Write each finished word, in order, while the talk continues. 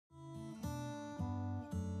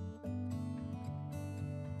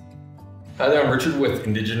Hi there, I'm Richard with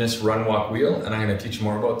Indigenous Run, Walk, Wheel, and I'm going to teach you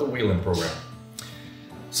more about the wheeling program.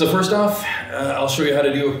 So first off, I'll show you how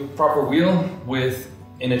to do a proper wheel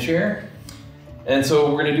in a chair. And so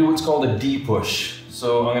we're going to do what's called a D push.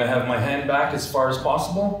 So I'm going to have my hand back as far as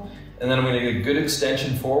possible, and then I'm going to get a good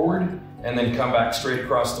extension forward, and then come back straight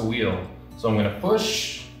across the wheel. So I'm going to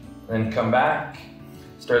push, then come back,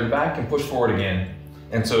 start the back, and push forward again.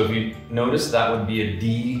 And so if you notice, that would be a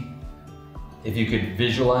D, if you could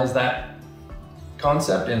visualize that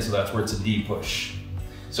concept, and so that's where it's a D push.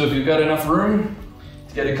 So if you've got enough room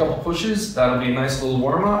to get a couple pushes, that'll be a nice little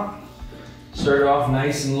warm up. Start off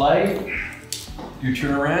nice and light. You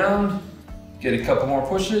turn around, get a couple more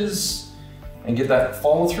pushes, and get that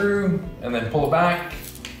follow through, and then pull it back,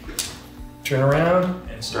 turn around,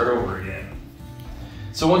 and start over again.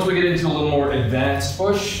 So once we get into a little more advanced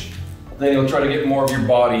push, then you'll try to get more of your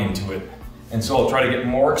body into it. And so I'll try to get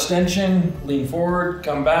more extension, lean forward,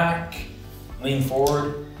 come back, lean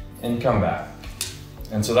forward, and come back.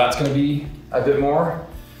 And so that's gonna be a bit more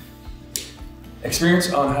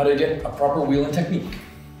experience on how to get a proper wheeling technique.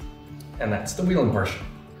 And that's the wheeling portion.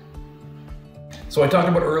 So I talked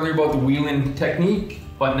about earlier about the wheeling technique,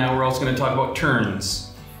 but now we're also gonna talk about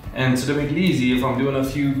turns. And so to make it easy, if I'm doing a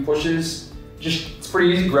few pushes, it's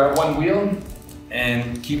pretty easy, grab one wheel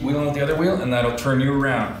and keep wheeling with the other wheel, and that'll turn you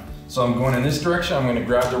around. So I'm going in this direction, I'm gonna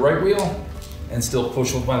grab the right wheel and still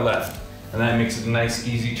push with my left. And that makes it a nice,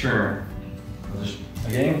 easy turn. Just,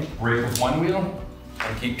 again, brake with one wheel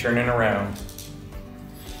and keep turning around.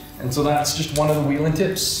 And so that's just one of the wheeling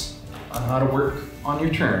tips on how to work on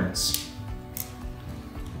your turns.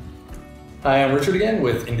 Hi, I'm Richard again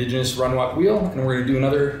with Indigenous Run, Walk, Wheel, and we're gonna do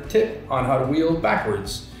another tip on how to wheel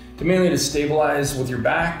backwards, mainly to stabilize with your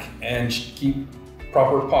back and keep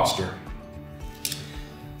proper posture.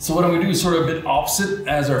 So what I'm gonna do is sort of a bit opposite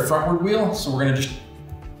as our frontward wheel. So we're gonna just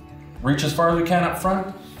reach as far as we can up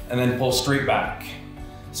front and then pull straight back.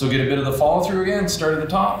 So get a bit of the follow through again, start at the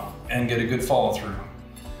top and get a good follow through.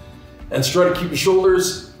 And try to keep your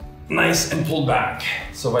shoulders nice and pulled back.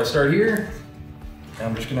 So if I start here,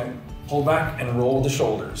 I'm just gonna pull back and roll the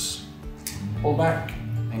shoulders. Pull back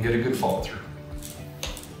and get a good follow through.